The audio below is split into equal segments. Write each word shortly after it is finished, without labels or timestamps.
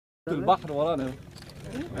Те,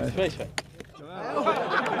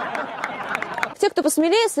 кто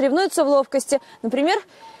посмелее, соревнуются в ловкости. Например,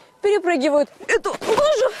 перепрыгивают эту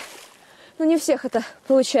лужу. Но не всех это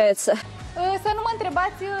получается. Să nu mă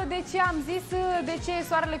întrebați de ce am zis de ce e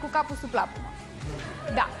soarele cu capul sub plapumă.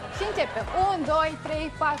 Da, și începem. 1, 2,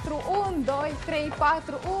 3, 4, 1, 2, 3,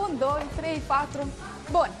 4, 1, 2, 3, 4.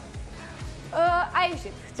 Bun. A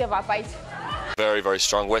ieșit ceva pe aici. Very, very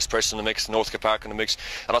strong. West Preston in the mix, Northcote Park in the mix,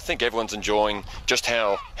 and I think everyone's enjoying just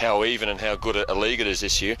how even and how good a league it is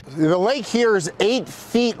this year. The lake here is 8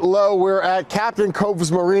 feet low. We're at Captain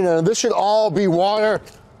Cove's Marina, and this should all be water.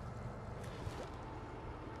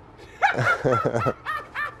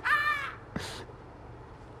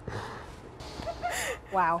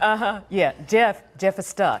 Wow. Yeah, Jeff is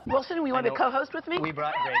stuck. Wilson, you want to co-host with me? We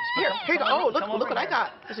brought grapes. Here you go. Oh, look what I got.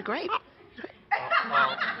 There's a grape.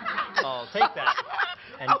 I'll take that.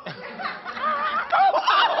 And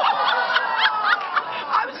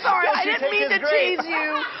I'm sorry, I didn't mean to tease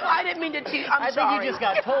you. I didn't mean to tease. I'm I sorry. think you just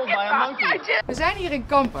got told by a monkey. We zijn hier in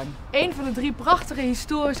Kampen, een van de 3 prachtige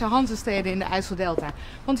historische Hanzesteden in de IJsseldelta.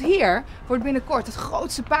 Want hier wordt binnenkort het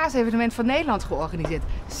grootste paasevenement van Nederland georganiseerd.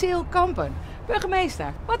 Seel Kampen.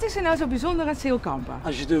 Burgemeester, wat is er nou zo bijzonder aan Seel Kampen?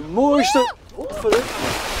 Als je de mooiste...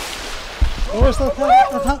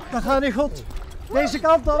 dat gaat niet goed. Deze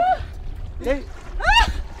kant op.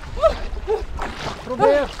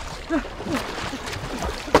 Probeer.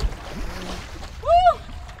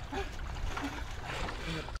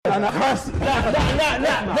 أنا خلاص لا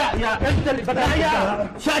يا أنت اللي بدأت يا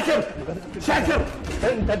شاكر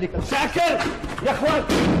أنت اللي شاكر يا أخوان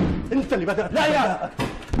أنت اللي بدأت لا يا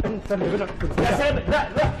أنت اللي بدأت يا سامي لا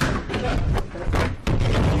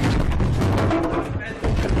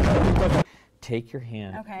Take your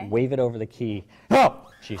hand, Okay. wave it over the key. Oh,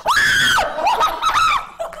 Jesus.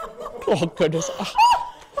 Oh goodness.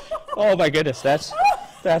 Oh my goodness. That's.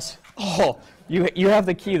 Oh, you have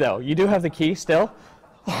the key though. You do have the key still.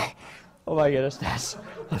 Oh my goodness.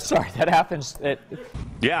 I'm sorry. That happens.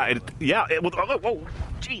 Yeah. Oh,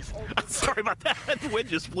 jeez. Sorry about that. The wind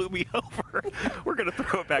just flew me over. We're gonna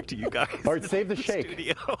throw it back to you guys. All right, save the shake.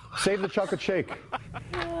 Studio. Save the chocolate shake.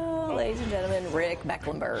 Ladies and gentlemen, Rick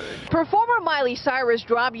Mecklenburg. Performer Miley Cyrus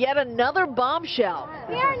dropped yet another bombshell.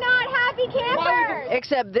 We are not happy campers!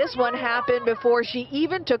 Except this one happened before she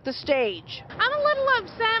even took the stage. I'm a little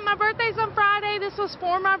upset. My birthday's on Friday. This was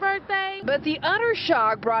for my birthday. But the utter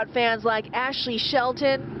shock brought fans like Ashley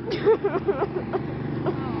Shelton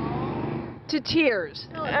to tears.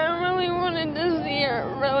 I really wanted to see her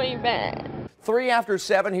really bad. 3 after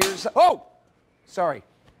 7, here's... Oh! Sorry.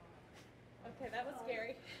 Okay, that was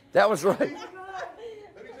scary. That was right.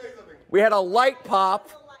 We had a light pop,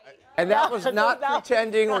 and that was not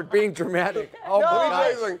pretending or being dramatic. Oh,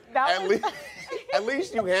 my God. At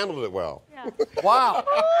least you handled it well. Wow.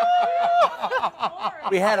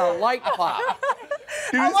 We had a light pop.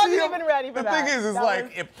 I wasn't even ready for that. The thing is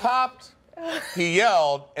like, it popped, he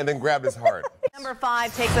yelled, and then grabbed his heart. Number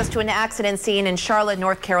 5 takes us to an accident scene in Charlotte,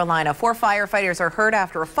 North Carolina. 4 firefighters are hurt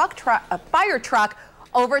after a fire truck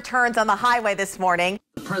overturns on the highway this morning.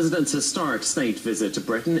 The president's historic state visit to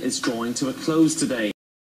Britain is drawing to a close today.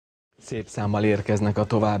 Szép számmal érkeznek a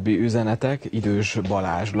további üzenetek. Idős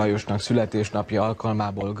Balázs Lajosnak születésnapja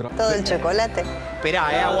alkalmából. Todo el chocolate. Espera,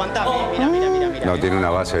 aguanta. Mira. No, tiene una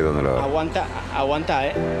base donde lo... Aguanta,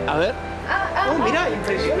 A ver. Oh, mira,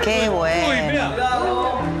 impresionante. Qué bueno. Uy, mira.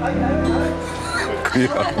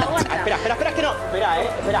 Espera, que no.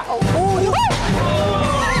 Espera.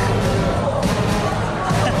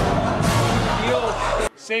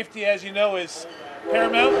 Safety, as you know, is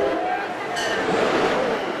paramount.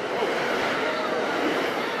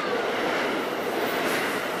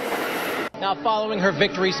 Now, following her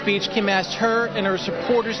victory speech, Kim asked her and her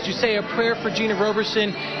supporters to say a prayer for Gina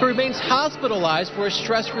Roberson, who remains hospitalized for a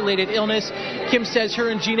stress-related illness. Kim says her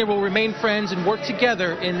and Gina will remain friends and work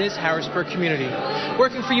together in this Harrisburg community.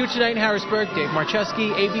 Working for you tonight in Harrisburg, Dave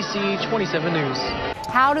Marcheski, ABC 27 News.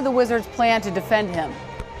 How do the Wizards plan to defend him?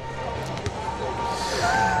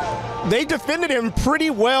 They defended him pretty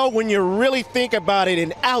well when you really think about it,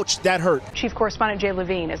 and ouch, that hurt. Chief Correspondent Jay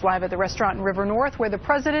Levine is live at the restaurant in River North, where the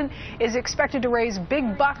president is expected to raise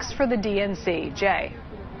big bucks for the DNC. Jay.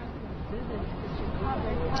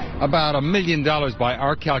 About $1 million by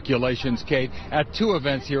our calculations, Kate, at 2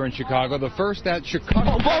 events here in Chicago. The first at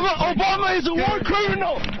Chicago. Obama is a war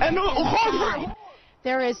criminal and a horror.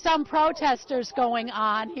 There is some protesters going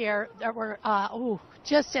on here that were,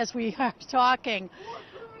 just as we are talking.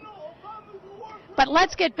 But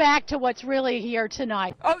let's get back to what's really here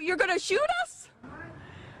tonight. Oh, you're going to shoot us?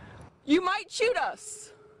 You might shoot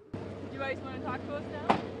us. You guys want to talk to us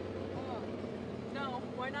now?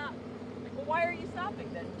 not? Well, why are you stopping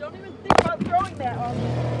then? Don't even think about throwing that on me.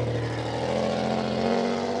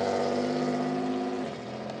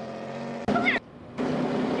 Come here,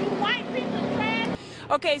 you white piece of trash.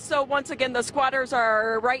 Okay, so once again, the squatters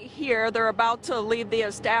are right here. They're about to leave the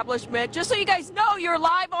establishment. Just so you guys know, you're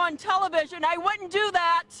live on television. I wouldn't do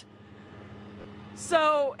that.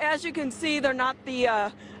 So, as you can see, they're not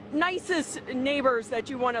the nicest neighbors that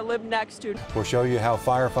you want to live next to. We'll show you how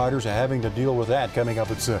firefighters are having to deal with that coming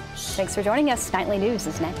up at 6. Thanks for joining us. Nightly News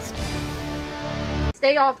is next.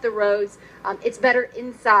 Stay off the roads. It's better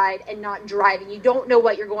inside and not driving. You don't know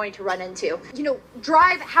what you're going to run into. You know,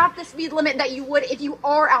 drive half the speed limit that you would if you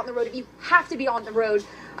are out on the road, if you have to be on the road.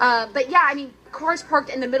 But yeah, I mean, cars parked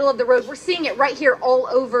in the middle of the road. We're seeing it right here all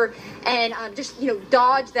over, and just, you know,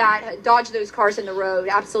 dodge those cars in the road.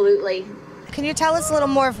 Absolutely. Can you tell us a little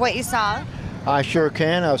more of what you saw? I sure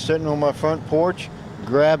can. I was sitting on my front porch,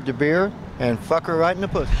 grabbed a beer, and fuck her right in the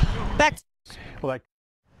pussy. Back.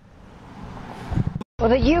 Well,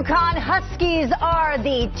 the Yukon Huskies are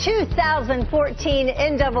the 2014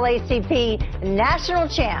 NAACP national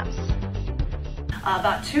champs.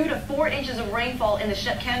 About 2 to 4 inches of rainfall in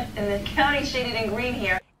the county shaded in green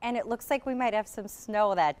here. And it looks like we might have some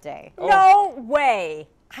snow that day. Oh. No way.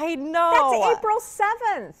 I know. That's April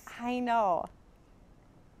 7th. I know.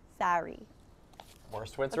 Sorry.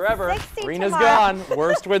 Worst winter ever. Rena's gone.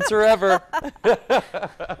 Worst winter ever.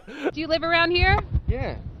 Do you live around here?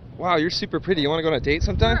 Yeah. Wow, you're super pretty. You want to go on a date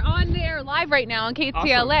sometime? We're on there live right now on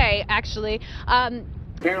KTLA, actually.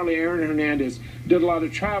 Apparently Aaron Hernandez did a lot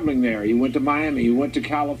of traveling there. He went to Miami, he went to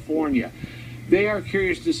California. They are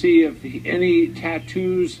curious to see if any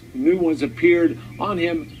tattoos, new ones, appeared on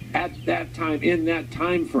him at that time, in that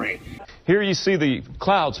time frame. Here you see the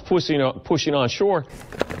clouds pushing on shore.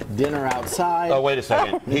 Dinner outside. Oh, wait a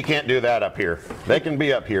second. He can't do that up here. They can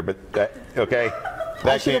be up here, but okay.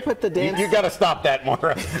 I should have put the dance. You got to stop that,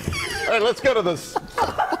 Maura. All right, let's go to this.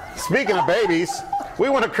 Speaking of babies, we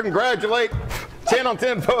want to congratulate 10 on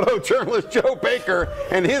 10 photo journalist Joe Baker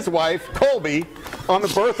and his wife, Colby, on the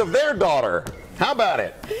birth of their daughter. How about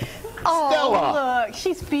it? Oh, Stella. look,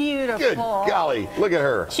 she's beautiful. Good golly, look at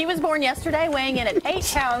her. She was born yesterday, weighing in at 8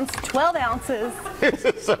 pounds, 12 ounces.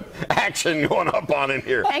 There's some action going up on in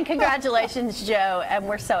here. And congratulations, Joe, and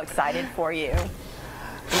we're so excited for you.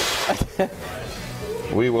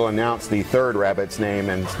 We will announce the third rabbit's name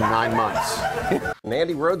in 9 months.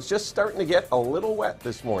 Nandy Road's just starting to get a little wet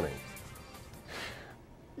this morning.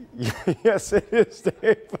 Yes, it is,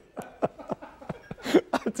 Dave.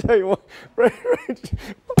 I'll tell you what,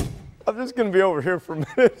 I'm just going to be over here for a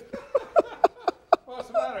minute. What's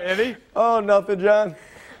the matter, Andy? Oh, nothing, John.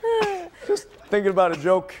 Just thinking about a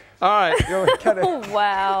joke. All right. You know, kinda,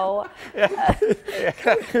 wow.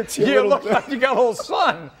 You look like you got a little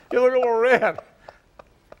sun. You look a little red.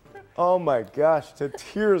 Oh, my gosh, to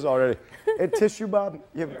tears already. And tissue, Bob?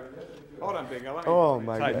 Hold on, Big. Oh,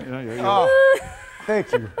 my God. Oh.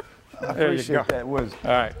 Thank you. I There you appreciate go. that. Was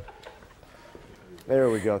all right. There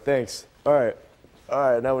we go. Thanks. All right. All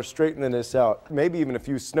right. Now we're straightening this out. Maybe even a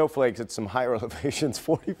few snowflakes at some higher elevations.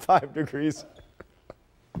 45 degrees.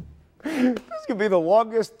 This could be the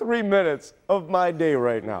longest 3 minutes of my day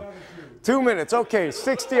right now. 2 minutes. Okay.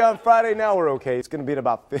 60 on Friday. Now we're okay. It's going to be at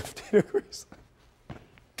about 50 degrees.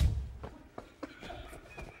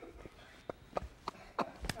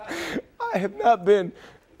 I have not been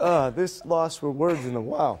this lost for words in a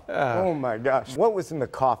while. Oh my gosh. What was in the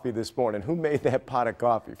coffee this morning? Who made that pot of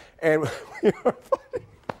coffee? And we are funny.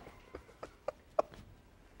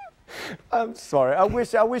 I'm sorry. I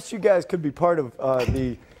wish you guys could be part of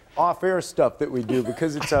the off-air stuff that we do,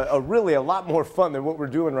 because it's really a lot more fun than what we're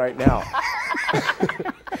doing right now.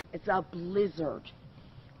 It's a blizzard.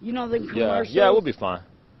 You know the commercials? Yeah, we'll be fine.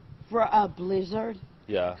 For a blizzard?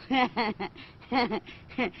 Yeah.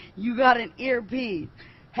 You got an earpiece.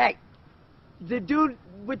 Hey, the dude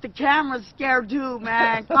with the camera's scared too,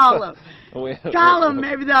 man. Call him. Call him.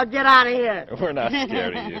 Maybe they'll get out of here. We're not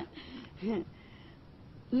scared of you.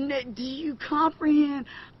 Do you comprehend?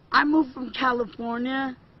 I moved from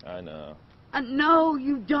California. I know. No,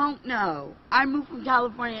 you don't know. I moved from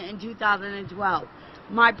California in 2012.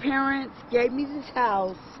 My parents gave me this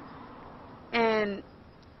house, and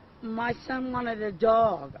my son wanted a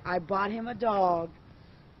dog. I bought him a dog,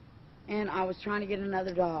 and I was trying to get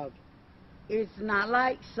another dog. It's not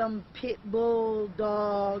like some pit bull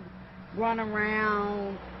dog, run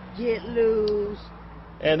around, get loose.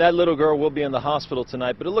 And that little girl will be in the hospital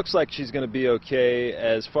tonight, but it looks like she's going to be okay.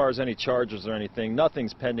 As far as any charges or anything,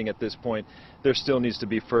 nothing's pending at this point. There still needs to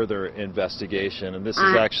be further investigation, and this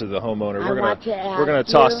is actually the homeowner. We're going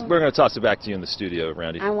to toss it back to you in the studio,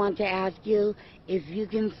 Randy. I want to ask you if you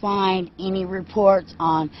can find any reports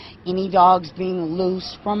on any dogs being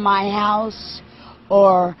loose from my house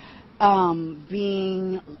or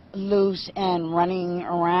being loose and running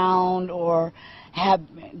around, or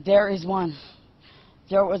there is one.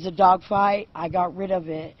 There was a dog fight. I got rid of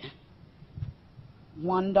it.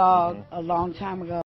 One dog a long time ago.